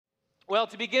Well,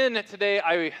 to begin today,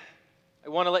 I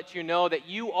want to let you know that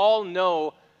you all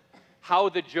know how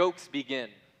the jokes begin,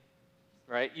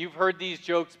 right? You've heard these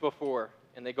jokes before,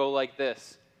 and they go like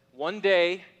this. One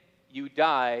day, you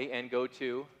die and go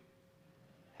to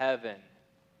heaven.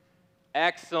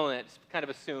 Excellent. It's kind of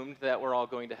assumed that we're all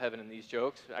going to heaven in these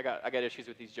jokes. I got issues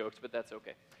with these jokes, but that's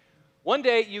okay. One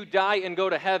day, you die and go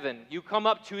to heaven. You come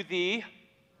up to the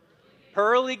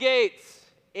pearly gates,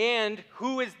 and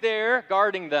who is there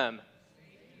guarding them?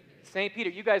 St. Peter.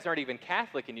 You guys aren't even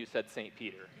Catholic and you said St.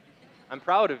 Peter. I'm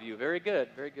proud of you. Very good,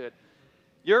 very good.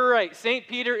 You're right. St.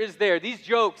 Peter is there. These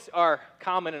jokes are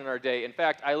common in our day. In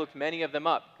fact, I looked many of them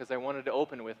up because I wanted to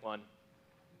open with one.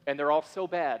 And they're all so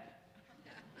bad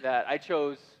that I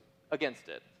chose against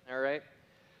it, all right?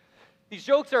 These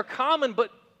jokes are common, but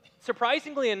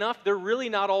surprisingly enough, they're really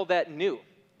not all that new.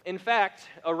 In fact,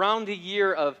 around the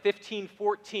year of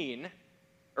 1514,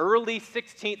 early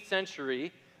 16th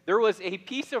century, there was a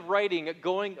piece of writing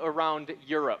going around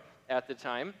Europe at the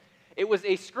time. It was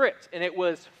a script, and it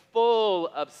was full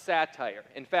of satire.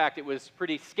 In fact, it was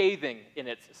pretty scathing in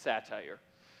its satire.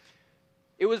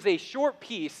 It was a short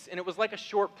piece, and it was like a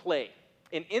short play.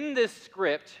 And in this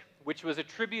script, which was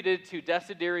attributed to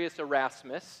Desiderius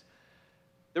Erasmus,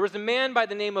 there was a man by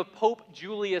the name of Pope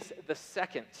Julius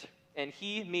II, and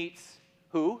he meets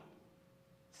who?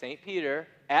 St. Peter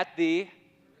at the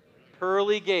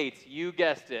pearly gates. You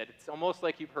guessed it. It's almost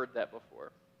like you've heard that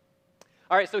before.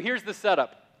 All right, so here's the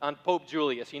setup on Pope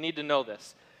Julius. You need to know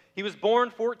this. He was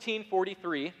born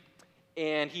 1443,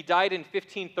 and he died in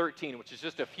 1513, which is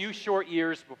just a few short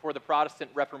years before the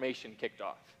Protestant Reformation kicked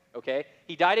off, okay?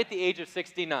 He died at the age of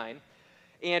 69,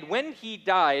 and when he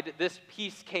died, this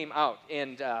piece came out,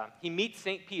 and he meets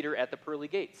St. Peter at the pearly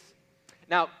gates.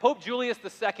 Now, Pope Julius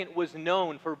II was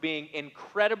known for being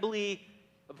incredibly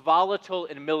volatile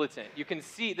and militant. You can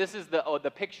see, this is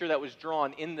the picture that was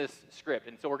drawn in this script.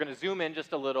 And so we're going to zoom in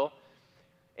just a little.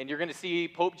 And you're going to see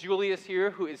Pope Julius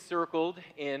here, who is circled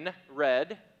in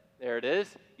red. There it is.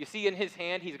 You see in his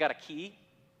hand, he's got a key.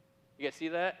 You guys see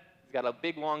that? He's got a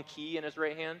big, long key in his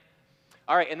right hand.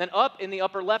 All right, and then up in the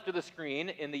upper left of the screen,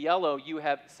 in the yellow, you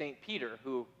have St. Peter,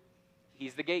 who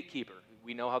he's the gatekeeper.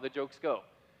 We know how the jokes go.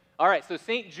 All right, so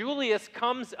St. Julius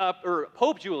comes up, or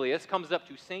Pope Julius comes up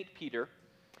to St. Peter.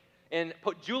 And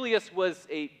Pope Julius was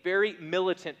a very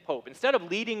militant pope. Instead of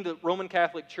leading the Roman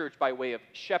Catholic Church by way of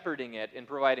shepherding it and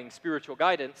providing spiritual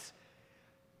guidance,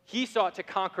 he sought to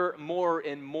conquer more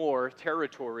and more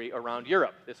territory around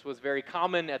Europe. This was very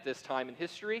common at this time in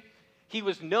history. He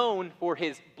was known for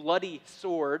his bloody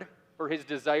sword, for his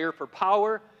desire for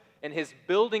power, and his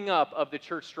building up of the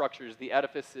church structures, the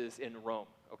edifices in Rome,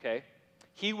 okay?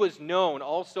 He was known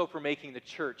also for making the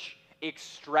church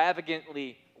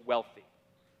extravagantly wealthy.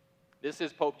 This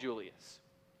is Pope Julius.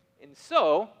 And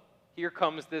so, here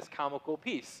comes this comical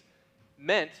piece,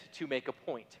 meant to make a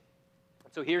point.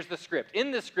 So here's the script.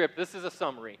 In the script, this is a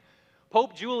summary.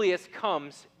 Pope Julius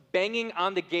comes banging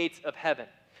on the gates of heaven.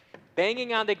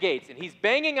 Banging on the gates. And he's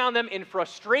banging on them in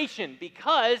frustration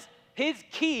because his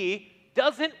key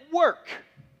doesn't work.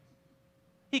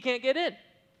 He can't get in.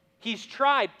 He's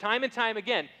tried time and time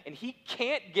again, and he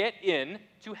can't get in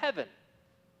to heaven.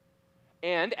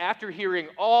 And after hearing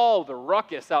all the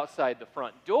ruckus outside the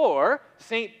front door,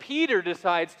 St. Peter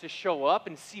decides to show up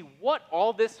and see what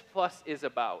all this fuss is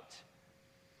about.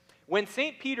 When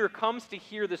St. Peter comes to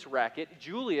hear this racket,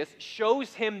 Julius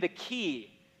shows him the key,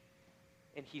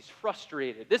 and he's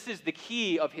frustrated. This is the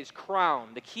key of his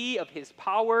crown, the key of his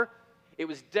power. It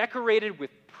was decorated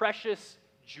with precious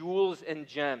jewels and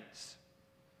gems.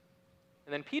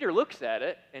 And then Peter looks at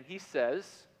it, and he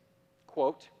says,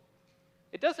 quote,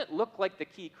 "It doesn't look like the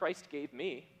key Christ gave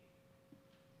me."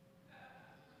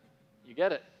 You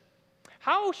get it.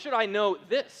 "How should I know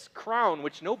this crown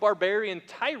which no barbarian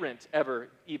tyrant ever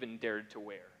even dared to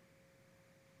wear?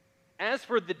 As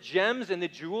for the gems and the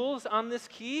jewels on this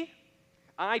key,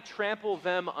 I trample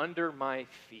them under my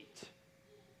feet."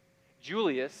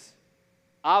 Julius,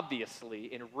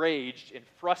 obviously enraged and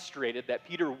frustrated that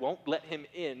Peter won't let him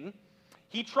in,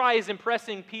 he tries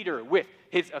impressing Peter with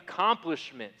his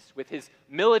accomplishments, with his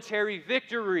military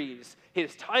victories,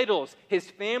 his titles, his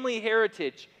family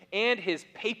heritage, and his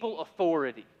papal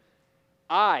authority.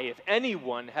 I, if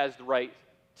anyone, has the right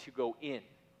to go in,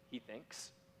 he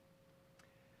thinks.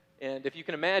 And if you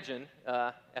can imagine,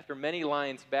 after many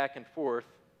lines back and forth,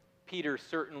 Peter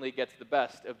certainly gets the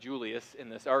best of Julius in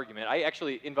this argument. I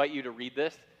actually invite you to read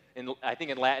this. I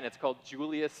think in Latin it's called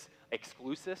Julius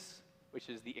Exclusus, which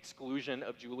is the exclusion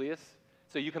of Julius.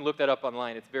 So you can look that up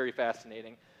online. It's very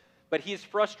fascinating. but he's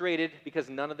frustrated because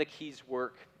none of the keys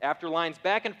work. After lines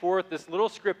back and forth, this little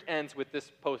script ends with this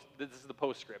is the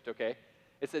postscript, okay?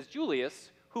 It says,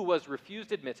 Julius, who was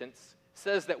refused admittance,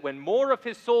 says that when more of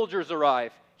his soldiers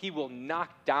arrive, he will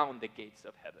knock down the gates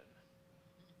of heaven.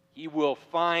 He will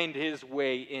find his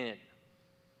way in.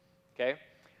 Okay?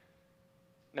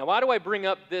 Now, why do I bring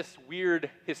up this weird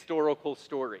historical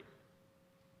story?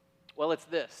 Well, it's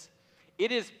this.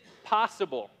 It is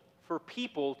possible for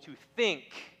people to think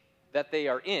that they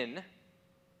are in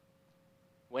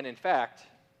when, in fact,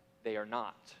 they are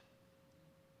not.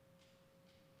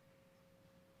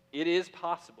 It is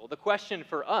possible. The question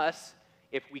for us,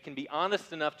 if we can be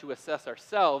honest enough to assess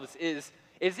ourselves, is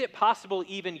it possible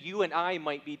even you and I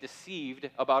might be deceived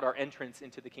about our entrance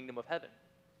into the kingdom of heaven?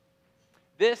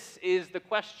 This is the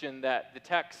question that the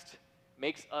text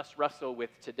makes us wrestle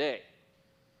with today.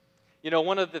 You know,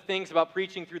 one of the things about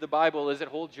preaching through the Bible is it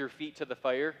holds your feet to the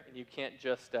fire, and you can't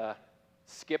just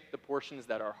skip the portions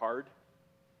that are hard.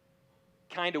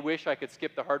 Kind of wish I could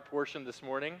skip the hard portion this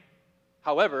morning.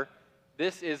 However,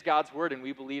 this is God's word, and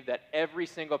we believe that every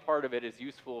single part of it is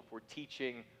useful for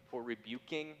teaching, for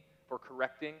rebuking, for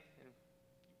correcting.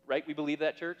 Right? We believe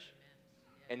that, church?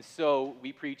 And so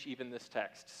we preach even this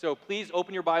text. So please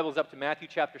open your Bibles up to Matthew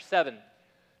chapter 7,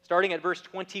 starting at verse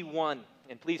 21,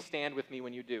 and please stand with me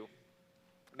when you do.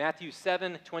 Matthew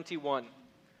 7:21.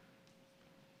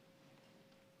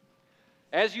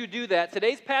 As you do that,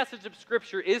 today's passage of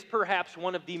Scripture is perhaps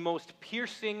one of the most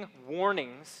piercing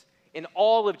warnings in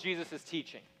all of Jesus'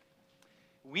 teaching.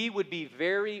 We would be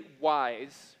very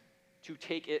wise to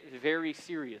take it very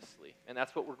seriously, and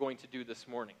that's what we're going to do this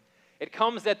morning. It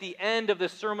comes at the end of the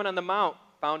Sermon on the Mount,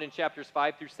 found in chapters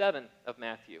 5 through 7 of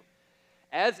Matthew.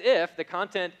 As if the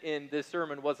content in this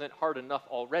sermon wasn't hard enough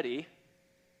already,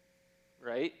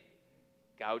 right?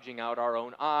 Gouging out our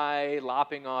own eye,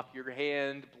 lopping off your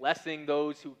hand, blessing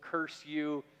those who curse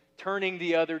you, turning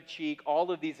the other cheek,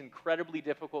 all of these incredibly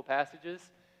difficult passages.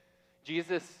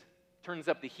 Jesus turns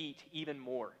up the heat even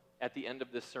more at the end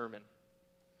of this sermon.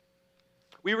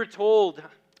 We were told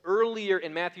earlier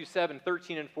in Matthew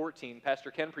 7:13 and 14, Pastor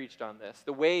Ken preached on this,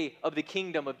 the way of the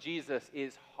kingdom of Jesus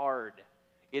is hard.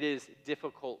 It is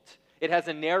difficult. It has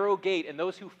a narrow gate, and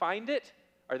those who find it,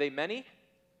 are they many?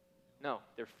 No,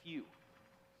 they're few.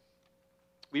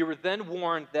 We were then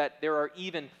warned that there are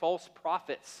even false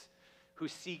prophets who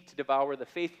seek to devour the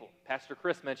faithful. Pastor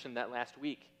Chris mentioned that last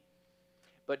week.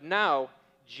 But now,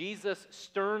 Jesus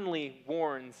sternly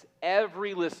warns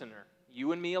every listener,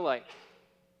 you and me alike,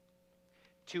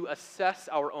 to assess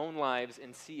our own lives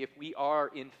and see if we are,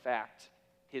 in fact,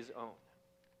 his own.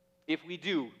 If we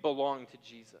do belong to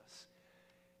Jesus.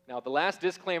 Now, the last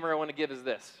disclaimer I want to give is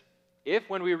this. If,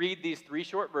 when we read these 3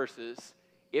 short verses,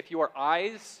 if your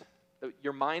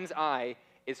mind's eye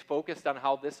is focused on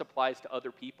how this applies to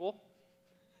other people,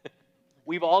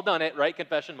 we've all done it, right?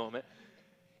 Confession moment.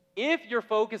 If your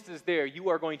focus is there, you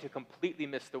are going to completely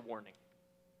miss the warning.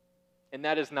 And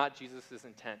that is not Jesus'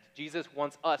 intent. Jesus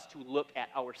wants us to look at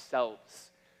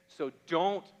ourselves. So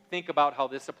don't think about how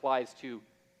this applies to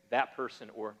that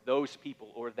person or those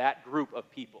people or that group of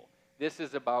people. This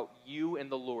is about you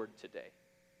and the Lord today.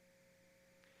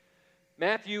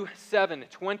 Matthew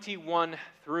 7:21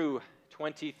 through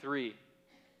 23.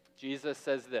 Jesus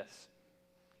says this.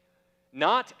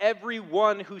 Not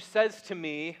everyone who says to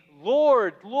me,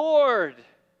 Lord, Lord,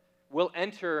 will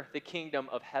enter the kingdom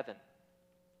of heaven,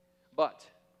 but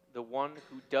the one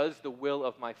who does the will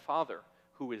of my Father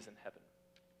who is in heaven.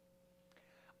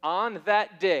 On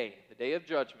that day, the day of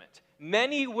judgment,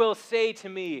 many will say to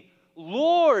me,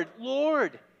 Lord,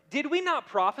 Lord, did we not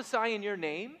prophesy in your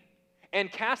name, and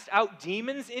cast out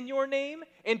demons in your name,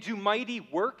 and do mighty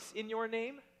works in your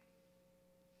name?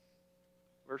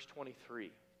 Verse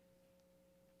 23.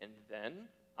 And then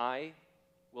I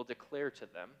will declare to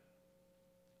them,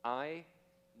 I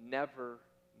never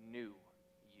knew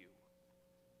you.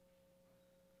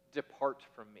 Depart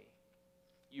from me,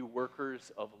 you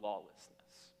workers of lawlessness.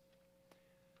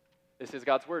 This is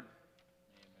God's word.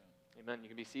 Amen. Amen. You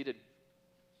can be seated.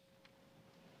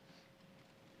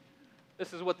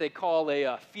 This is what they call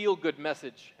a feel-good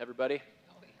message, everybody.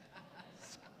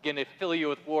 It's going to fill you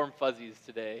with warm fuzzies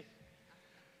today.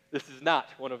 This is not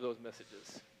one of those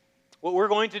messages. What we're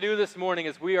going to do this morning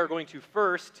is we are going to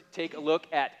first take a look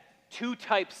at 2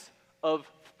 types of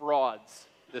frauds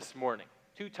this morning,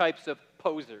 2 types of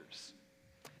posers.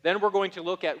 Then we're going to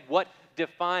look at what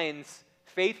defines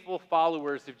faithful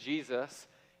followers of Jesus.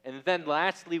 And then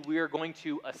lastly, we are going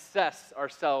to assess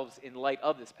ourselves in light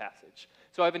of this passage.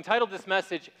 So I've entitled this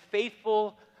message,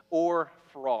 Faithful or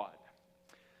Fraud.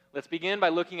 Let's begin by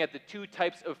looking at the two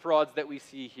types of frauds that we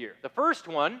see here. The first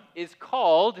one is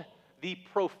called the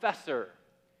professor.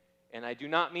 And I do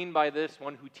not mean by this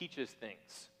one who teaches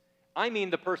things. I mean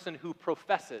the person who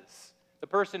professes, the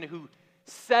person who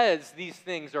says these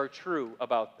things are true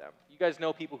about them. You guys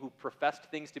know people who professed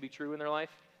things to be true in their life?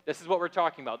 This is what we're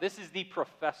talking about. This is the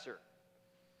professor.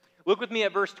 Look with me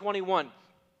at verse 21.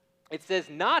 It says,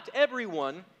 "Not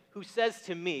everyone who says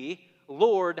to me,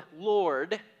 'Lord,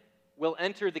 Lord,' will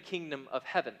enter the kingdom of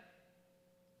heaven."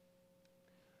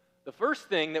 The first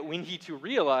thing that we need to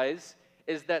realize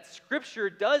is that Scripture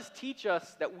does teach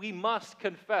us that we must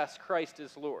confess Christ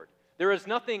as Lord. There is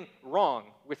nothing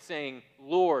wrong with saying,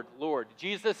 "Lord, Lord."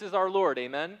 Jesus is our Lord,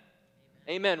 amen?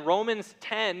 Amen. Romans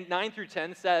 10, 9 through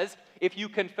 10 says, if you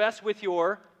confess with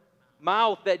your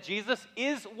mouth that Jesus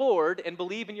is Lord and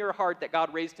believe in your heart that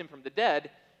God raised him from the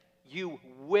dead, you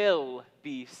will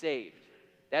be saved.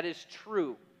 That is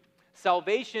true.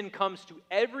 Salvation comes to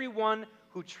everyone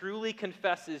who truly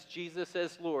confesses Jesus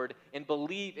as Lord and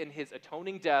believe in his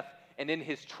atoning death and in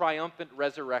his triumphant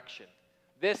resurrection.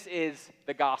 This is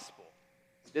the gospel.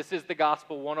 This is the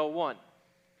gospel 101.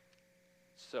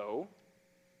 So,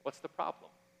 what's the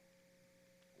problem?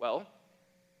 Well,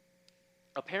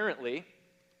 apparently,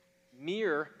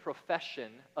 mere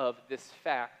profession of this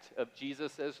fact of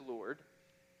Jesus as Lord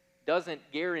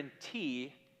doesn't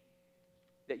guarantee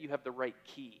that you have the right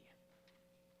key.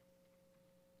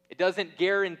 It doesn't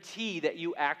guarantee that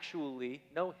you actually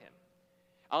know him.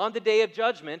 On the day of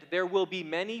judgment, there will be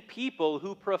many people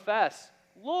who profess,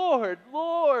 "Lord,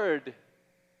 Lord,"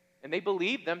 and they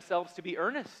believe themselves to be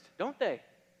earnest, don't they?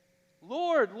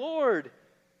 "Lord, Lord."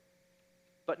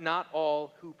 But not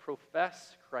all who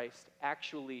profess Christ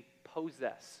actually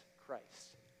possess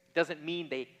Christ. It doesn't mean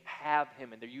they have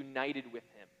him and they're united with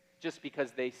him just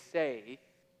because they say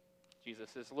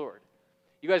Jesus is Lord.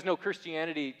 You guys know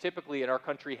Christianity typically in our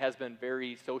country has been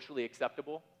very socially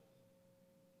acceptable.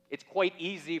 It's quite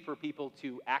easy for people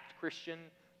to act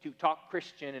Christian, to talk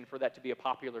Christian, and for that to be a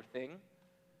popular thing.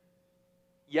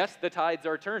 Yes, the tides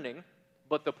are turning,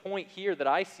 but the point here that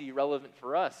I see relevant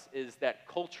for us is that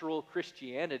cultural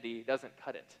Christianity doesn't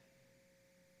cut it.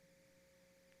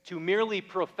 To merely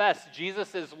profess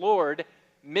Jesus as Lord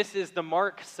misses the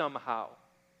mark somehow.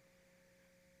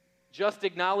 Just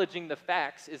acknowledging the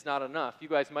facts is not enough. You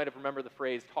guys might have remembered the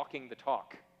phrase talking the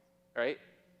talk, right?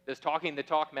 Does talking the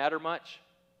talk matter much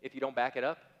if you don't back it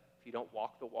up, if you don't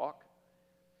walk the walk?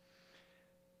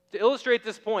 To illustrate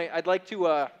this point, I'd like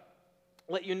to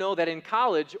let you know that in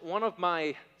college, one of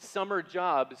my summer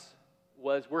jobs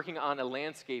was working on a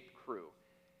landscape crew.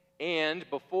 And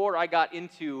before I got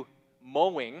into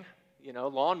mowing,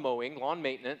 lawn mowing, lawn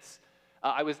maintenance,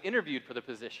 I was interviewed for the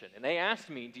position. And they asked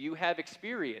me, "Do you have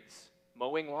experience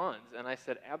mowing lawns?" And I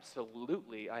said,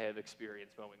 "Absolutely, I have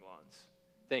experience mowing lawns.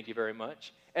 Thank you very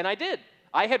much." And I did.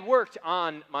 I had worked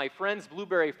on my friend's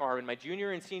blueberry farm in my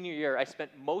junior and senior year. I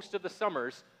spent most of the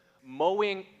summers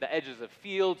mowing the edges of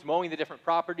fields, mowing the different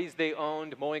properties they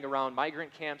owned, mowing around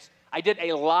migrant camps. I did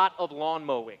a lot of lawn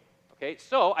mowing, okay?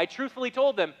 So I truthfully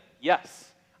told them,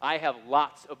 yes, I have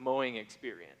lots of mowing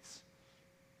experience.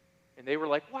 And they were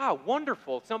like, "Wow,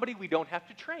 wonderful, somebody we don't have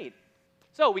to train."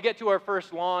 So we get to our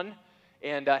first lawn,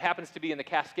 and it happens to be in the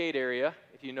Cascade area,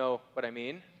 if you know what I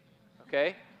mean,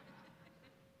 okay?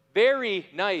 Very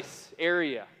nice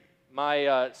area.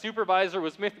 My supervisor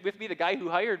was with me, the guy who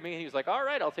hired me. He was like, "All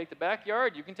right, I'll take the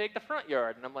backyard. You can take the front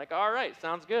yard." And I'm like, "All right,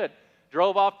 sounds good."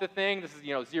 Drove off the thing. This is,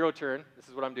 zero turn. This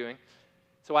is what I'm doing.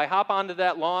 So I hop onto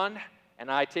that lawn,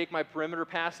 and I take my perimeter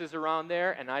passes around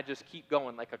there, and I just keep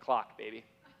going like a clock, baby.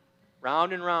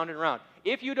 Round and round and round.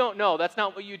 If you don't know, that's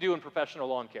not what you do in professional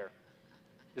lawn care.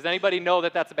 Does anybody know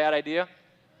that that's a bad idea?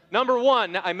 Number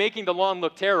one, I'm making the lawn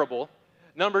look terrible.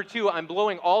 Number two, I'm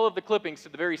blowing all of the clippings to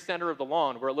the very center of the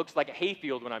lawn where it looks like a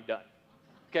hayfield when I'm done,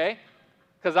 okay?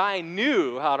 Because I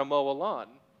knew how to mow a lawn.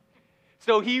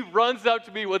 So he runs up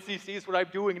to me once he sees what I'm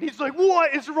doing, and he's like,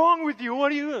 "What is wrong with you?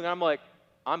 What are you doing?" And I'm like,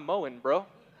 "I'm mowing, bro.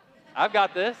 I've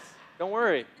got this. Don't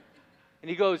worry." And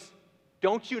he goes,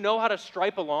 "Don't you know how to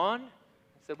stripe a lawn?"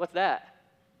 I said, "What's that?"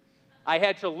 I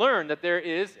had to learn that there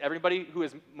is, everybody who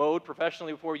has mowed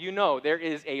professionally before, there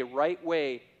is a right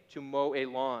way to mow a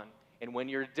lawn. And when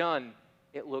you're done,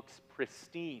 it looks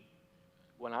pristine.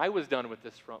 When I was done with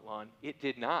this front lawn, it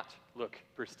did not look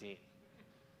pristine.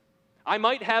 I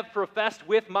might have professed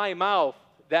with my mouth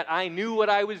that I knew what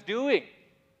I was doing.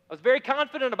 I was very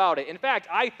confident about it. In fact,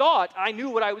 I thought I knew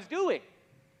what I was doing,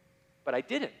 but I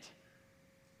didn't.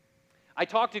 I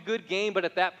talked a good game, but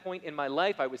at that point in my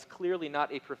life, I was clearly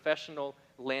not a professional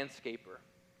landscaper.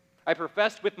 I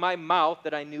professed with my mouth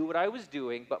that I knew what I was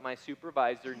doing, but my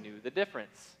supervisor knew the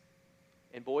difference.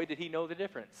 And boy, did he know the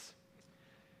difference.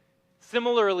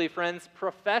 Similarly, friends,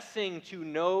 professing to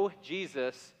know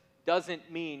Jesus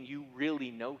doesn't mean you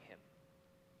really know him.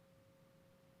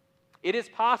 It is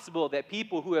possible that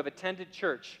people who have attended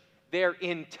church their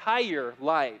entire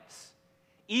lives,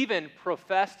 even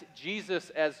professed Jesus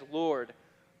as Lord,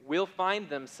 will find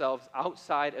themselves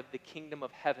outside of the kingdom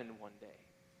of heaven one day.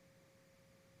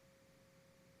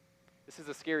 This is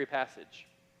a scary passage.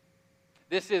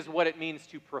 This is what it means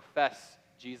to profess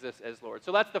Jesus as Lord.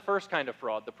 So that's the first kind of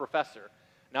fraud, the professor.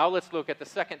 Now let's look at the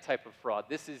second type of fraud.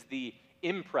 This is the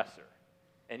impressor.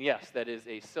 And yes, that is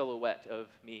a silhouette of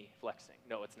me flexing.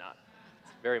 No, it's not.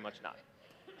 It's very much not.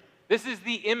 This is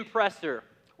the impressor.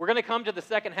 We're going to come to the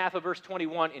second half of verse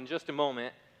 21 in just a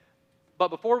moment. But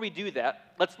before we do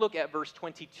that, let's look at verse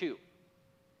 22.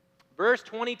 Verse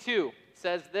 22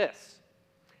 says this: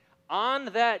 "On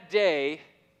that day,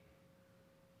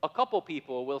 a couple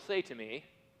people will say to me,"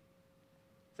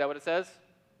 is that what it says?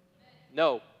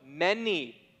 No,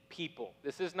 many people.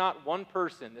 This is not one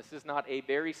person. This is not a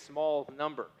very small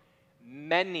number.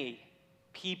 Many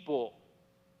people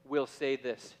will say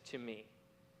this to me.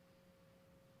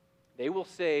 They will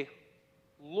say,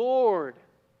 "Lord,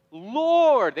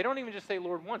 Lord." They don't even just say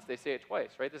Lord once. They say it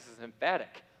twice, right? This is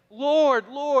emphatic. "Lord,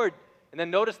 Lord." And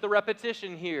then notice the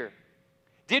repetition here.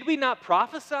 "Did we not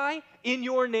prophesy in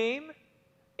your name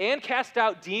and cast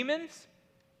out demons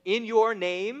in your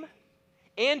name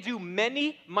and do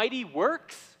many mighty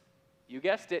works?" You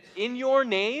guessed it, in your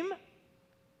name.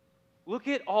 Look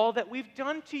at all that we've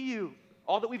done to you,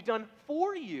 all that we've done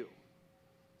for you.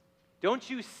 Don't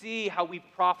you see how we've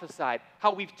prophesied,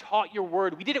 how we've taught your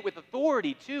word? We did it with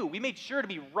authority too. We made sure to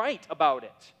be right about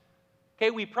it. Okay,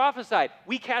 we prophesied.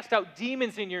 We cast out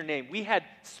demons in your name. We had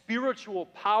spiritual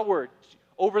power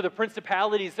over the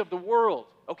principalities of the world.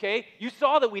 Okay, you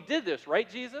saw that we did this, right,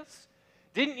 Jesus?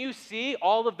 Didn't you see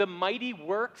all of the mighty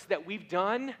works that we've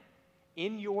done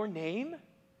in your name?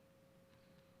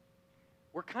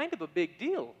 We're kind of a big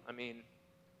deal. I mean,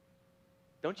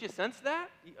 don't you sense that?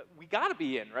 We got to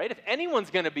be in, right? If anyone's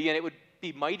going to be in, it would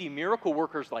be mighty miracle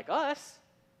workers like us.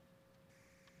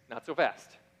 Not so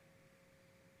fast.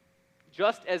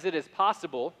 Just as it is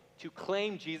possible to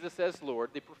claim Jesus as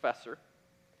Lord, the professor,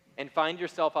 and find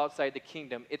yourself outside the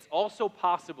kingdom, it's also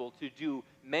possible to do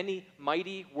many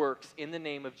mighty works in the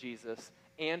name of Jesus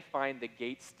and find the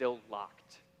gate still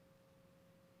locked.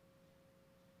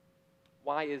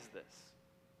 Why is this?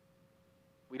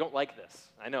 We don't like this,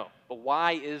 I know, but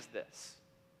why is this?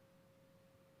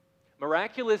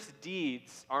 Miraculous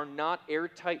deeds are not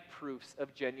airtight proofs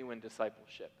of genuine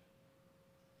discipleship.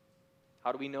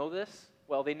 How do we know this?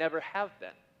 Well, they never have been.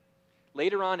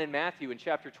 Later on in Matthew, in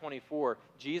chapter 24,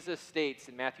 Jesus states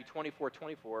in Matthew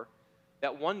 24:24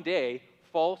 that one day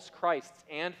false Christs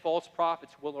and false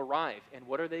prophets will arrive. And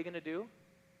what are they going to do?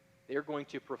 They're going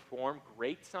to perform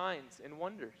great signs and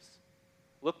wonders.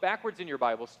 Look backwards in your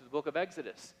Bibles to the book of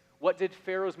Exodus. What did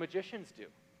Pharaoh's magicians do?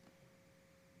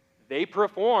 They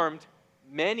performed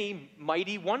many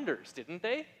mighty wonders, didn't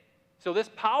they? So this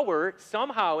power,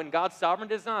 somehow in God's sovereign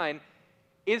design,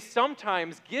 is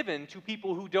sometimes given to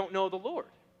people who don't know the Lord.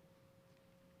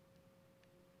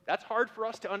 That's hard for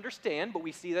us to understand, but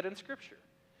we see that in Scripture.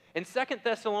 In 2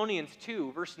 Thessalonians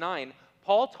 2, verse 9,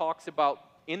 Paul talks about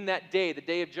in that day, the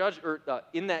day of judgment,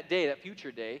 in that day, that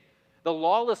future day, the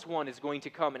lawless one is going to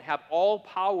come and have all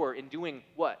power in doing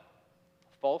what?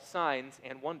 False signs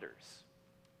and wonders.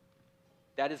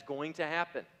 That is going to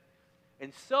happen.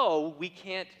 And so we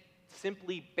can't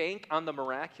simply bank on the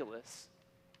miraculous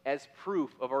as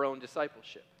proof of our own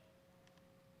discipleship.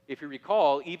 If you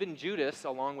recall, even Judas,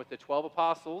 along with the 12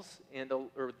 apostles,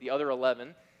 or the other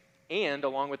 11, and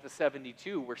along with the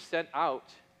 72, were sent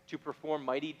out to perform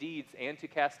mighty deeds and to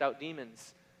cast out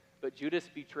demons. But Judas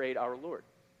betrayed our Lord.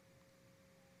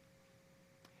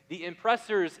 The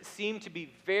impressors seem to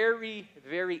be very,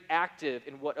 very active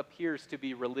in what appears to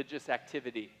be religious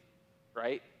activity,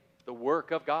 right? The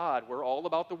work of God. We're all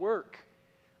about the work.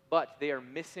 But they are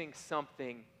missing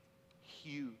something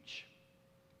huge.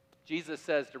 Jesus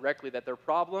says directly that their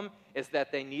problem is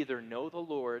that they neither know the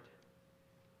Lord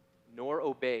nor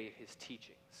obey his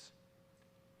teachings.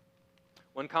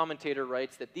 One commentator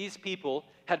writes that these people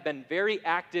had been very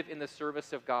active in the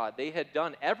service of God. They had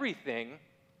done everything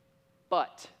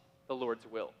but the Lord's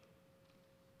will.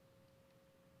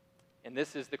 And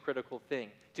this is the critical thing.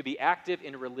 To be active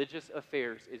in religious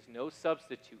affairs is no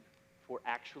substitute for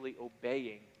actually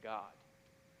obeying God.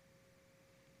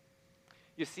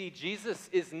 You see, Jesus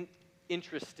isn't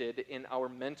interested in our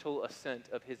mental assent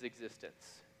of his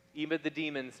existence. Even the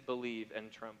demons believe and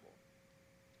tremble.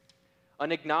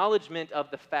 An acknowledgement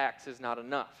of the facts is not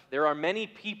enough. There are many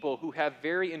people who have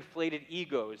very inflated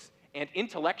egos, and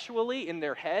intellectually, in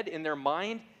their head, in their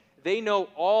mind, they know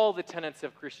all the tenets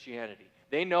of Christianity.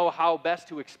 They know how best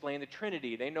to explain the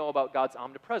Trinity. They know about God's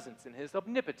omnipresence and his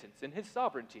omnipotence and his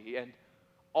sovereignty and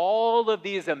all of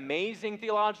these amazing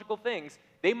theological things.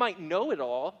 They might know it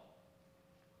all,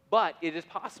 but it is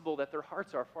possible that their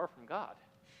hearts are far from God.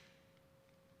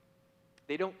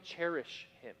 They don't cherish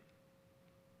him.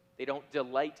 They don't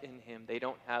delight in him. They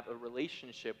don't have a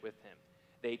relationship with him.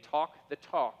 They talk the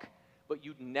talk, but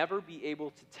you'd never be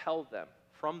able to tell them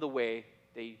from the way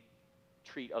they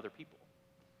treat other people.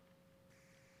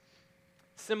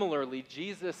 Similarly,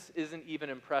 Jesus isn't even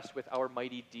impressed with our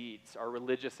mighty deeds, our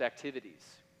religious activities.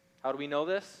 How do we know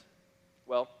this?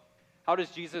 Well, how does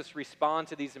Jesus respond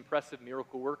to these impressive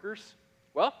miracle workers?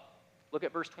 Well, look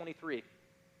at verse 23.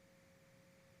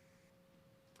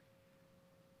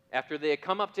 After they had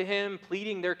come up to him,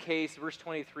 pleading their case, verse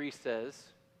 23 says,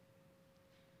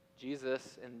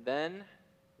 Jesus, and then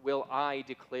will I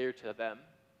declare to them,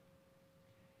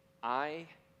 I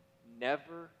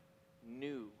never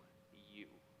knew you.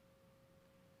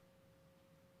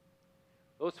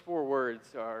 Those 4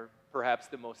 words are perhaps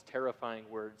the most terrifying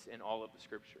words in all of the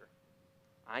Scripture.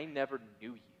 I never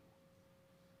knew you.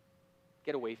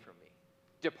 Get away from me.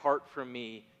 Depart from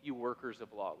me, you workers of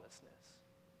lawlessness.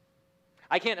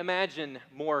 I can't imagine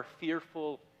more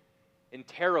fearful and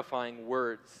terrifying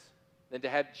words than to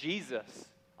have Jesus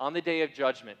on the day of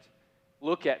judgment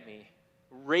look at me,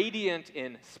 radiant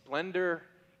in splendor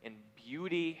and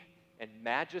beauty and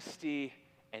majesty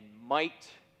and might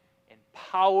and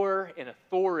power and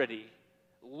authority,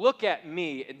 look at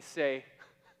me and say,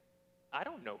 I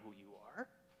don't know who you are.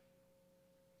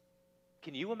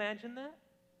 Can you imagine that?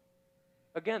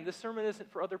 Again, this sermon isn't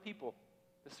for other people.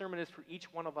 This sermon is for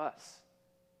each one of us.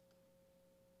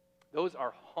 Those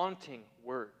are haunting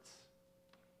words.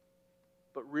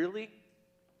 But really,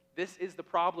 this is the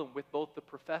problem with both the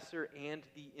professor and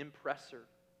the impressor.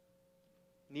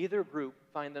 Neither group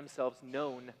find themselves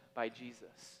known by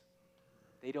Jesus.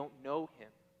 They don't know him.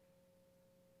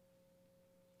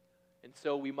 And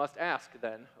so we must ask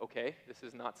then, okay, this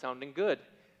is not sounding good.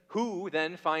 Who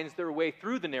then finds their way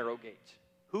through the narrow gate?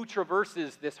 Who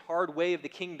traverses this hard way of the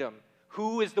kingdom?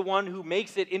 Who is the one who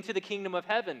makes it into the kingdom of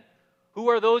heaven? Who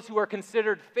are those who are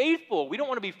considered faithful? We don't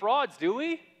want to be frauds, do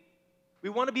we? We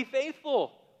want to be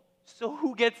faithful. So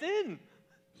who gets in?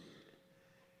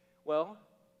 Well,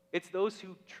 it's those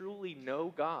who truly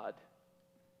know God,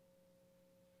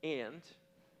 and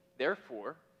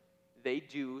therefore they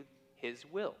do his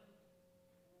will.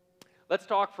 Let's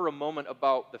talk for a moment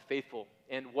about the faithful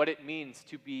and what it means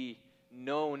to be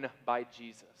known by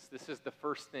Jesus. This is the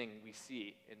first thing we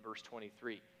see in verse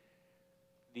 23.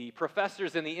 The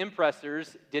professors and the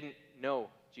impressors didn't know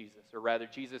Jesus, or rather,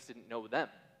 Jesus didn't know them.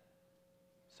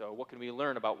 So what can we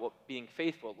learn about what being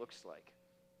faithful looks like?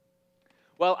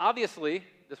 Well, obviously,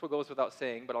 this goes without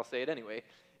saying, but I'll say it anyway.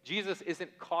 Jesus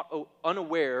isn't caught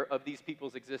unaware of these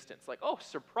people's existence. Like, oh,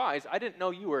 surprise, I didn't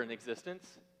know you were in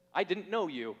existence. I didn't know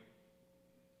you.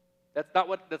 That's not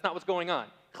what's going on.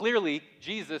 Clearly,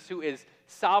 Jesus, who is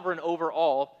sovereign over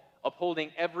all, upholding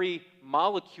every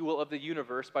molecule of the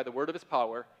universe by the word of his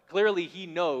power, clearly he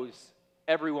knows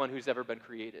everyone who's ever been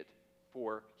created,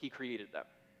 for he created them.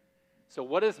 So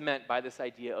what is meant by this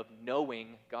idea of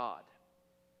knowing God?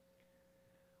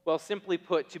 Well, simply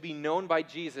put, to be known by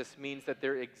Jesus means that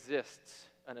there exists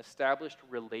an established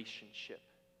relationship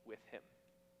with him.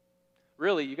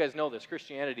 Really, you guys know this,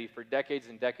 Christianity for decades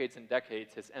and decades and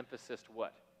decades has emphasized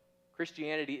what?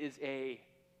 Christianity is a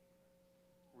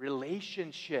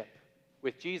relationship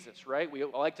with Jesus, right? We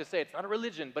like to say it's not a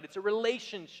religion, but it's a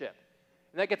relationship.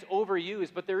 And that gets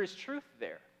overused, but there is truth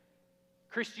there.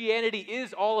 Christianity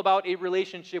is all about a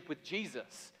relationship with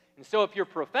Jesus. And so if you're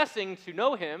professing to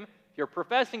know him, if you're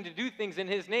professing to do things in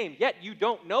his name, yet you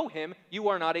don't know him, you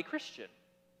are not a Christian.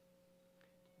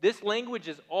 This language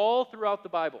is all throughout the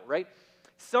Bible, right?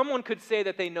 Someone could say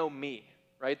that they know me,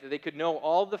 right? That they could know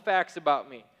all the facts about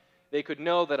me. They could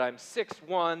know that I'm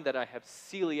 6'1", that I have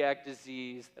celiac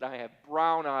disease, that I have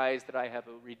brown eyes, that I have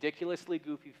a ridiculously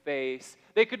goofy face.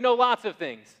 They could know lots of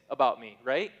things about me,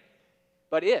 right?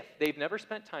 But if they've never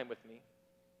spent time with me,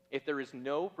 if there is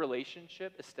no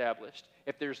relationship established,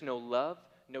 if there's no love,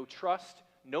 no trust,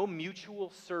 no mutual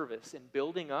service in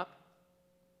building up,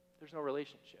 there's no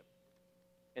relationship.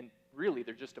 And really,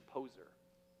 they're just a poser.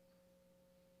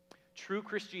 True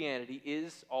Christianity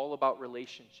is all about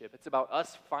relationship. It's about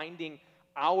us finding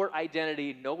our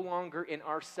identity no longer in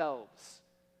ourselves,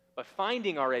 but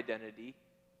finding our identity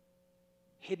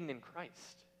hidden in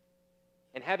Christ.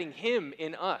 and having him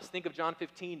in us. Think of John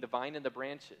 15, the vine and the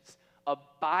branches.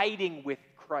 Abiding with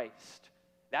Christ.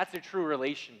 That's a true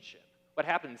relationship. What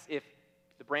happens if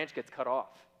the branch gets cut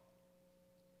off?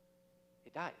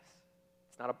 It dies.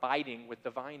 It's not abiding with the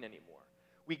vine anymore.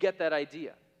 We get that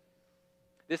idea.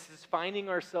 This is finding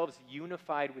ourselves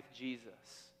unified with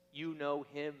Jesus. You know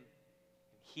him, and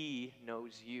he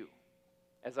knows you.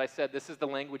 As I said, this is the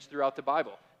language throughout the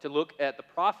Bible. To look at the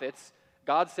prophets,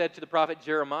 God said to the prophet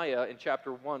Jeremiah in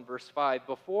chapter 1, verse 5,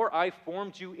 "Before I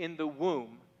formed you in the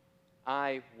womb,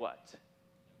 I what?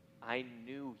 I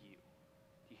knew you."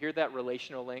 You hear that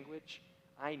relational language?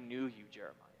 I knew you,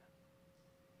 Jeremiah.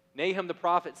 Nahum the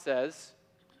prophet says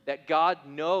that God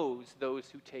knows those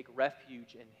who take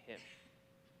refuge in him.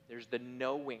 There's the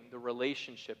knowing, the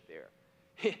relationship there.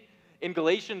 In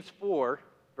Galatians 4,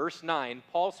 verse 9,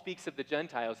 Paul speaks of the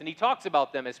Gentiles, and he talks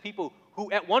about them as people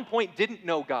who at one point didn't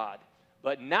know God,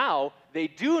 but now they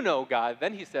do know God.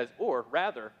 Then he says, or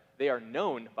rather, they are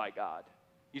known by God.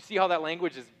 You see how that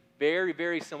language is very,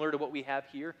 very similar to what we have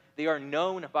here? They are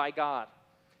known by God.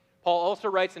 Paul also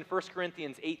writes in 1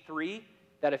 Corinthians 8:3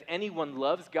 that if anyone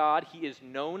loves God, he is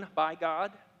known by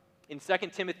God. In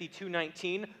 2 Timothy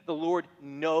 2:19, the Lord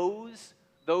knows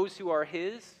those who are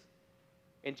his.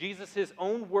 In Jesus'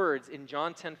 own words in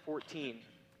John 10:14,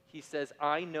 he says,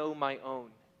 I know my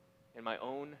own, and my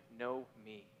own know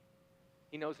me.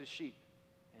 He knows his sheep,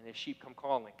 and his sheep come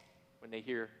calling when they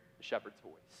hear the shepherd's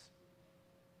voice.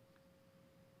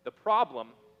 The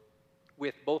problem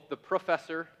with both the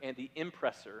professor and the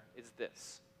impressor is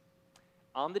this.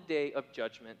 On the day of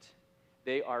judgment,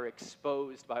 they are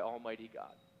exposed by Almighty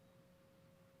God.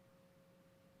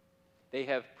 They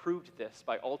have proved this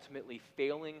by ultimately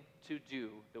failing to do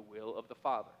the will of the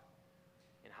Father.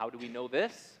 And how do we know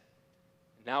this?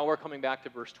 Now we're coming back to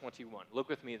verse 21. Look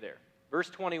with me there. Verse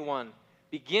 21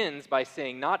 begins by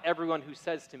saying, not everyone who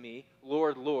says to me,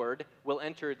 Lord, Lord, will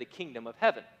enter the kingdom of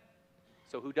heaven.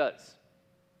 So who does?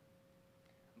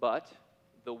 But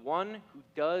the one who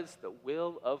does the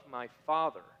will of my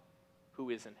Father who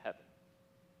is in heaven.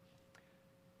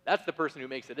 That's the person who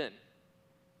makes it in.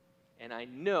 And I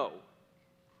know,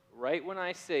 right when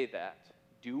I say that,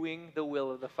 doing the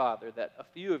will of the Father, that a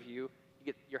few of you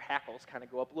get your hackles kind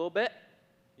of go up a little bit.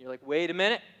 You're like, wait a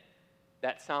minute.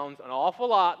 That sounds an awful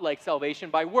lot like salvation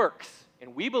by works.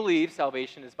 And we believe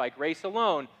salvation is by grace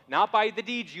alone, not by the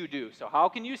deeds you do. So how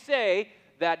can you say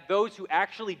that those who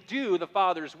actually do the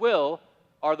Father's will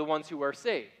are the ones who are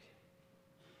saved?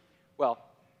 Well,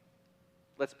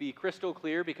 let's be crystal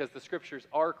clear because the Scriptures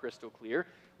are crystal clear.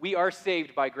 We are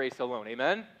saved by grace alone.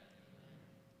 Amen?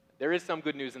 There is some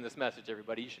good news in this message,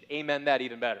 everybody. You should amen that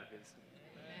even better.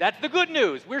 That's the good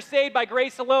news. We're saved by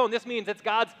grace alone. This means it's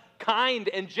God's kind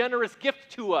and generous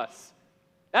gift to us.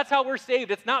 That's how we're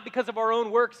saved. It's not because of our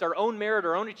own works, our own merit,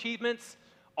 our own achievements.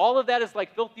 All of that is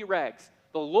like filthy rags.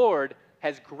 The Lord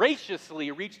has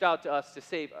graciously reached out to us to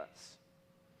save us.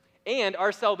 And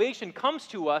our salvation comes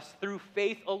to us through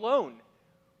faith alone.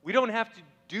 We don't have to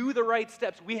do the right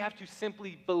steps. We have to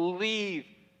simply believe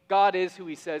God is who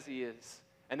he says he is,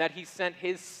 and that he sent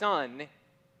his Son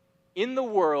in the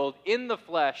world, in the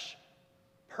flesh,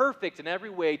 perfect in every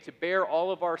way to bear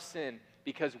all of our sin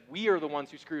because we are the ones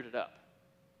who screwed it up.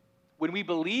 When we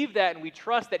believe that and we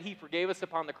trust that he forgave us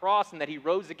upon the cross and that he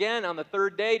rose again on the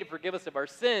third day to forgive us of our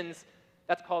sins,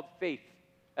 that's called faith.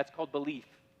 That's called belief.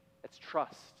 That's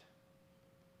trust.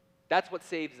 That's what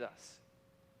saves us.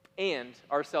 And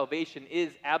our salvation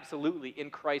is absolutely in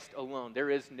Christ alone. There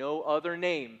is no other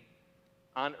name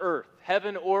on earth,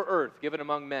 heaven or earth, given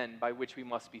among men by which we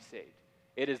must be saved.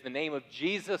 It is the name of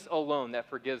Jesus alone that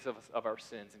forgives us of our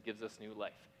sins and gives us new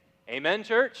life. Amen,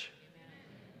 church? Amen.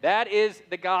 That is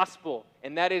the gospel,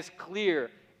 and that is clear.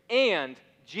 And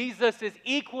Jesus is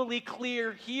equally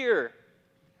clear here.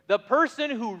 The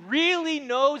person who really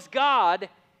knows God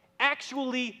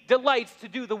actually delights to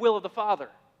do the will of the Father.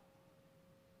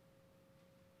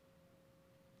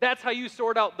 That's how you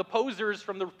sort out the posers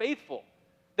from the faithful.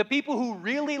 The people who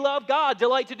really love God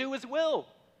delight to do his will.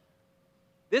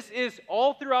 This is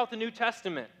all throughout the New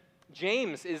Testament.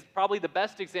 James is probably the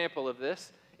best example of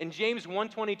this. In James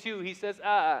 1:22, he says,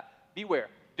 beware.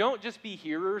 Don't just be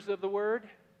hearers of the word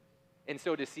and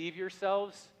so deceive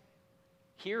yourselves.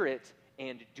 Hear it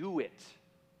and do it.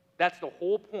 That's the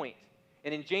whole point.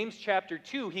 And in James chapter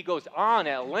 2, he goes on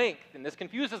at length, and this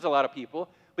confuses a lot of people,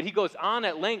 but he goes on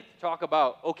at length to talk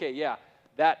about, okay, yeah,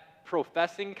 that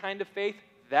professing kind of faith,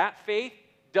 that faith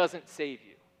doesn't save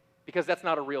you because that's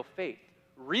not a real faith.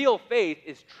 Real faith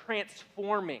is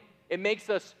transforming. It makes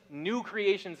us new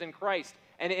creations in Christ,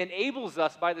 and it enables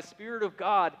us by the Spirit of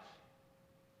God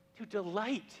to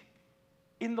delight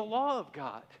in the law of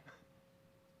God.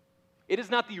 It is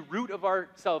not the root of our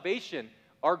salvation.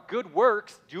 Our good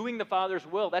works, doing the Father's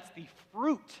will, that's the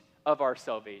fruit of our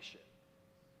salvation.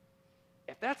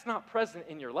 If that's not present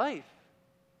in your life,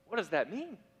 what does that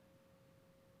mean?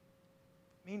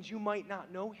 It means you might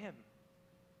not know him.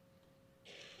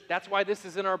 That's why this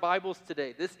is in our Bibles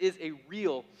today. This is a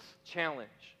real challenge.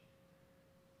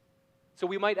 So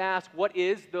we might ask, what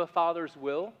is the Father's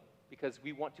will? Because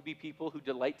we want to be people who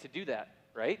delight to do that,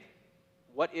 right?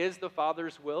 What is the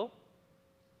Father's will?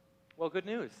 Well, good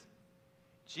news.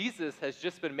 Jesus has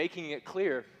just been making it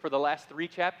clear for the last 3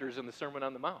 chapters in the Sermon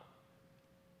on the Mount.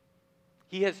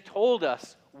 He has told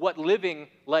us what living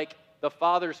like the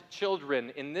Father's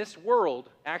children in this world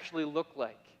actually look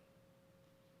like.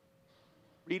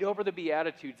 Read over the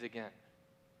Beatitudes again.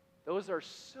 Those are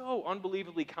so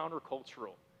unbelievably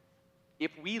countercultural.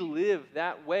 If we live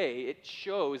that way, it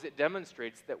shows, it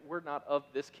demonstrates that we're not of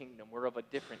this kingdom, we're of a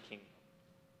different kingdom.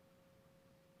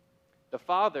 The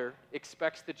Father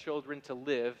expects the children to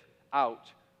live out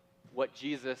what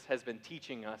Jesus has been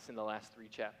teaching us in the last 3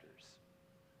 chapters.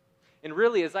 And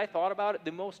really, as I thought about it,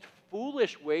 the most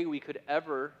foolish way we could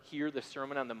ever hear the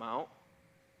Sermon on the Mount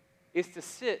is to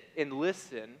sit and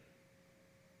listen,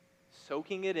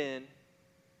 soaking it in,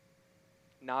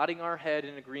 nodding our head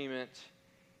in agreement,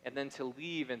 and then to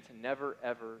leave and to never,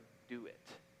 ever do it.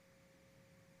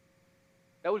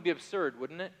 That would be absurd,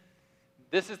 wouldn't it?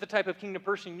 This is the type of kingdom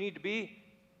person you need to be.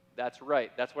 That's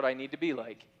right. That's what I need to be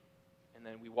like. And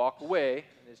then we walk away,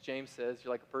 and as James says,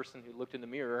 you're like a person who looked in the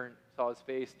mirror and saw his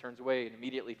face, turns away, and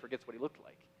immediately forgets what he looked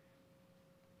like.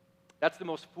 That's the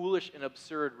most foolish and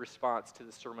absurd response to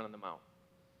the Sermon on the Mount.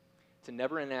 To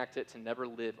never enact it, to never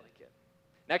live like it.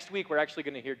 Next week, we're actually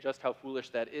going to hear just how foolish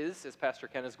that is, as Pastor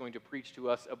Ken is going to preach to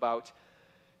us about,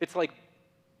 it's like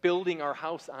building our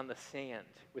house on the sand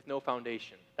with no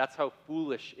foundation. That's how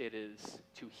foolish it is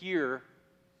to hear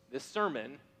this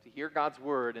sermon, to hear God's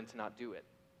word, and to not do it.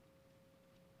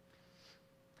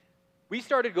 We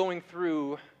started going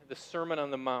through the Sermon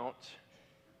on the Mount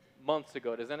months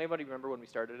ago. Does anybody remember when we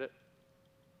started it?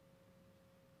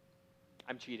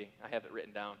 I'm cheating. I have it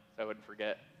written down so I wouldn't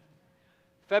forget.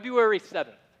 February 7th,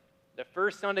 the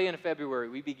first Sunday in February,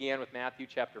 we began with Matthew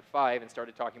chapter 5 and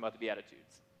started talking about the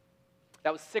Beatitudes.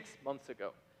 That was 6 months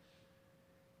ago.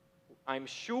 I'm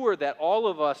sure that all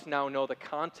of us now know the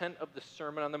content of the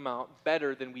Sermon on the Mount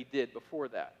better than we did before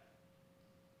that.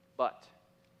 But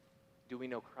do we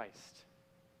know Christ?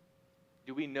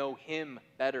 Do we know him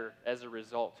better as a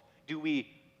result? Do we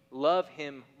love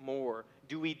him more?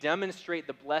 Do we demonstrate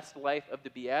the blessed life of the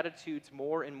Beatitudes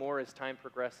more and more as time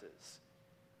progresses?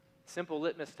 Simple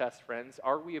litmus test, friends.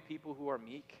 Are we a people who are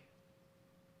meek?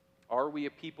 Are we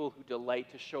a people who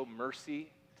delight to show mercy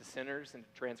to sinners and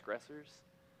transgressors?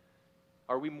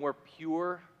 Are we more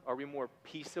pure? Are we more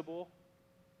peaceable?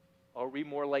 Are we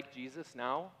more like Jesus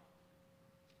now?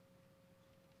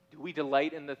 Do we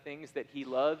delight in the things that he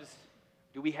loves?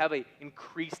 Do we have an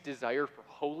increased desire for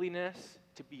holiness,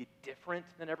 to be different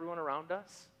than everyone around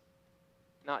us?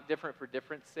 Not different for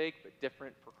difference sake, but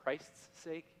different for Christ's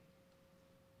sake?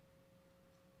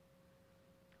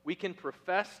 We can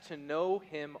profess to know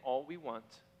him all we want.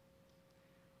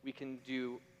 We can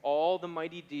do all the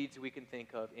mighty deeds we can think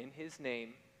of in his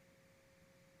name,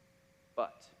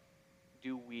 but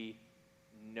do we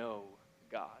know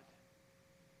God?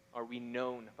 Are we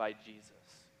known by Jesus?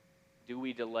 Do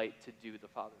we delight to do the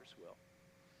Father's will?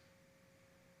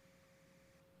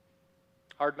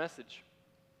 Hard message.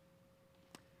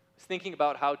 I was thinking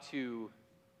about how to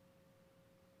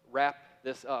wrap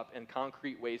this up in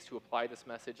concrete ways to apply this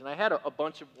message, and I had a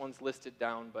bunch of ones listed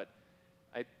down, but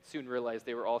I soon realized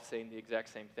they were all saying the exact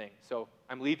same thing. So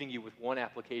I'm leaving you with one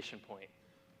application point.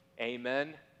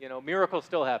 Amen. You know, miracles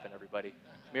still happen, everybody.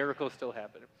 Miracles still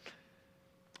happen.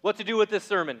 What to do with this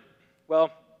sermon?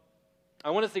 Well, I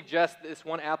want to suggest this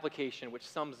one application which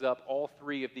sums up all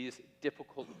 3 of these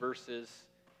difficult verses.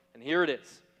 And here it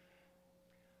is.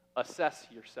 Assess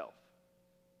yourself.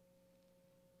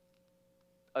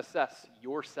 Assess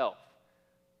yourself.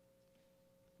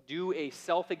 Do a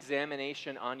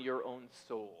self-examination on your own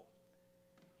soul.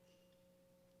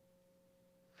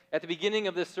 At the beginning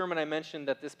of this sermon, I mentioned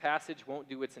that this passage won't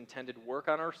do its intended work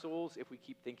on our souls if we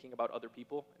keep thinking about other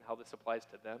people and how this applies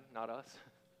to them, not us.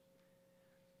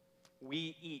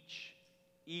 We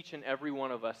each and every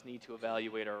one of us need to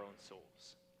evaluate our own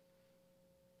souls.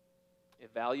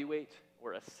 Evaluate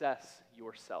or assess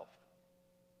yourself.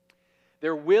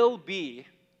 There will be,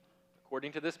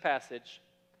 according to this passage,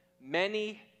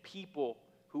 many people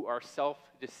who are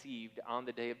self-deceived on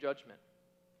the day of judgment.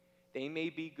 They may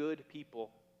be good people,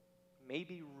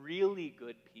 maybe really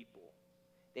good people,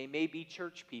 They may be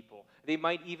church people. They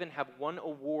might even have won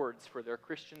awards for their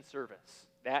Christian service.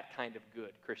 That kind of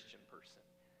good Christian person.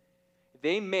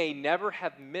 They may never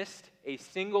have missed a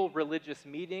single religious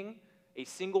meeting, a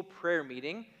single prayer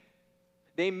meeting.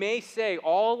 They may say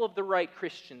all of the right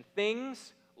Christian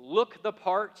things, look the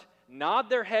part, nod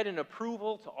their head in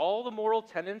approval to all the moral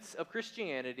tenets of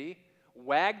Christianity,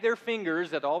 wag their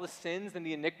fingers at all the sins and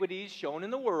the iniquities shown in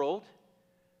the world,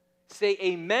 say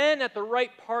amen at the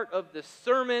right part of the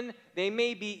sermon. They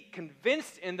may be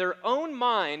convinced in their own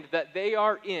mind that they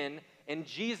are in, and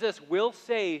Jesus will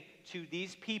say to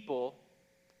these people,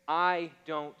 I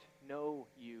don't know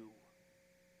you.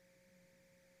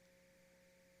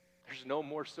 There's no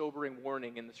more sobering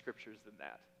warning in the scriptures than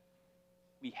that.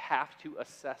 We have to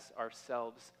assess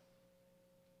ourselves.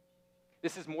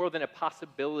 This is more than a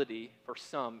possibility for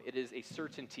some, it is a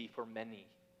certainty for many.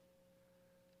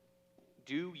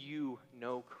 Do you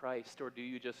know Christ, or do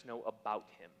you just know about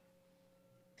him?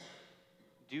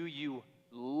 Do you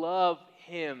love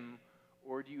him,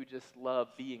 or do you just love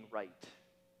being right?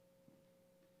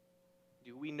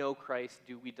 Do we know Christ?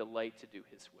 Do we delight to do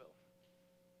his will?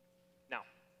 Now,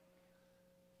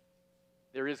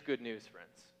 there is good news, friends.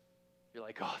 You're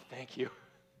like, oh, thank you.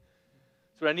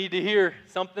 That's what I need to hear,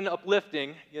 something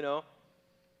uplifting, you know.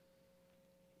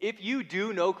 If you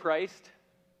do know Christ,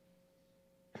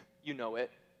 you know it.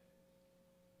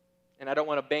 And I don't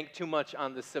want to bank too much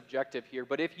on the subjective here,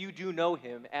 but if you do know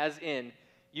him, as in,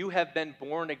 you have been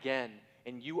born again,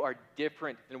 and you are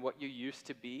different than what you used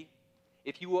to be,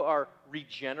 if you are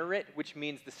regenerate, which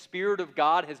means the Spirit of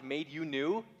God has made you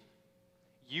new,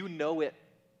 you know it.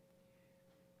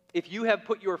 If you have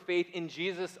put your faith in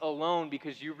Jesus alone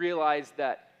because you realize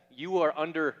that you are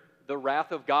under the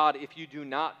wrath of God if you do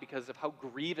not, because of how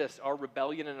grievous our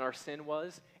rebellion and our sin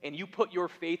was, and you put your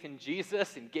faith in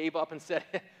Jesus and gave up and said,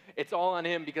 it's all on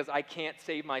him because I can't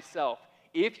save myself.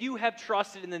 If you have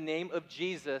trusted in the name of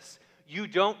Jesus, you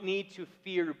don't need to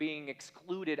fear being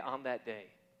excluded on that day.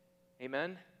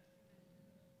 Amen?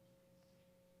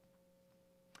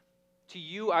 To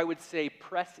you, I would say,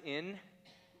 press in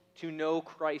to know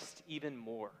Christ even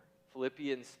more.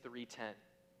 Philippians 3:10.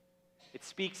 It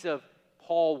speaks of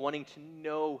Paul wanting to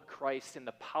know Christ and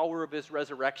the power of his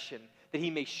resurrection, that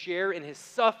he may share in his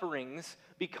sufferings,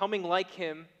 becoming like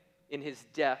him in his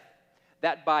death,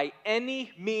 that by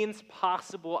any means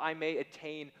possible I may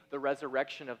attain the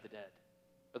resurrection of the dead,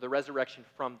 or the resurrection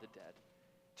from the dead.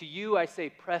 To you, I say,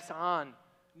 press on,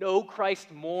 know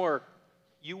Christ more.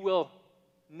 You will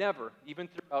never, even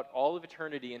throughout all of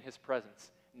eternity in his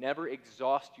presence, never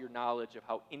exhaust your knowledge of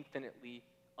how infinitely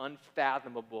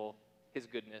unfathomable his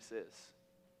goodness is.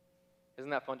 Isn't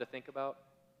that fun to think about?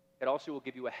 It also will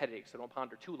give you a headache, so don't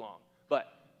ponder too long.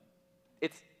 But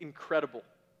it's incredible.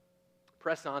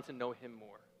 Press on to know him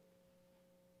more.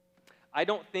 I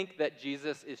don't think that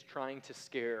Jesus is trying to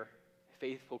scare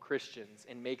faithful Christians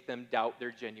and make them doubt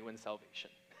their genuine salvation.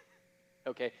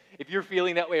 Okay? If you're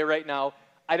feeling that way right now,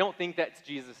 I don't think that's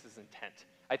Jesus' intent.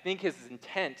 I think his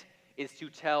intent is to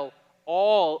tell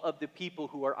all of the people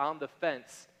who are on the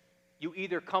fence, you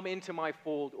either come into my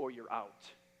fold or you're out.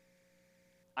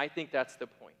 I think that's the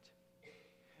point.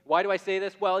 Why do I say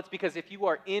this? Well, it's because if you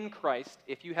are in Christ,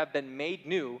 if you have been made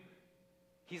new,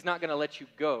 he's not going to let you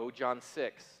go, John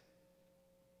 6.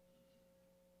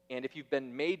 And if you've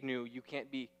been made new, you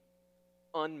can't be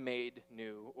unmade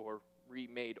new or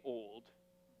remade old.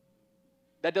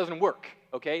 That doesn't work,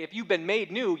 okay? If you've been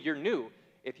made new, you're new.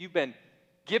 If you've been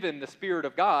given the Spirit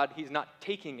of God, he's not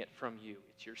taking it from you.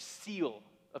 It's your seal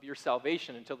of your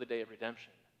salvation until the day of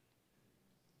redemption.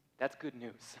 That's good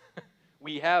news.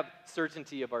 We have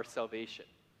certainty of our salvation.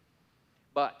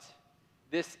 But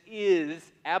this is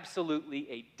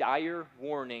absolutely a dire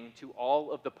warning to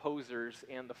all of the posers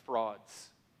and the frauds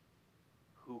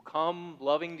who come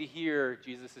loving to hear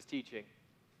Jesus' teaching.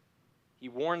 He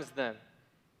warns them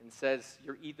and says,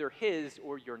 you're either his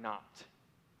or you're not.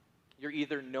 You're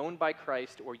either known by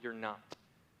Christ or you're not.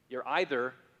 You're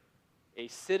either a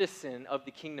citizen of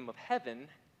the kingdom of heaven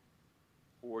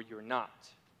or you're not.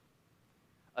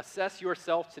 Assess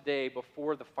yourself today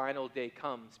before the final day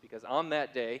comes, because on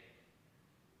that day,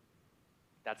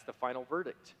 that's the final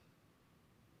verdict.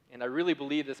 And I really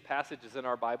believe this passage is in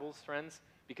our Bibles, friends,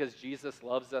 because Jesus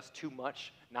loves us too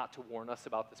much not to warn us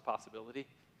about this possibility.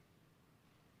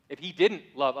 If he didn't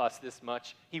love us this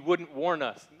much, he wouldn't warn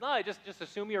us. No, just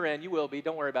assume you're in. You will be.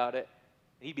 Don't worry about it.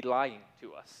 He'd be lying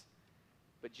to us.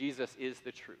 But Jesus is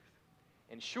the truth.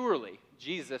 And surely,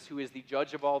 Jesus, who is the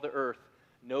judge of all the earth,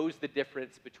 knows the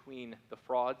difference between the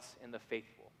frauds and the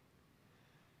faithful.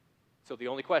 So the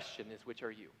only question is, which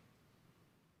are you?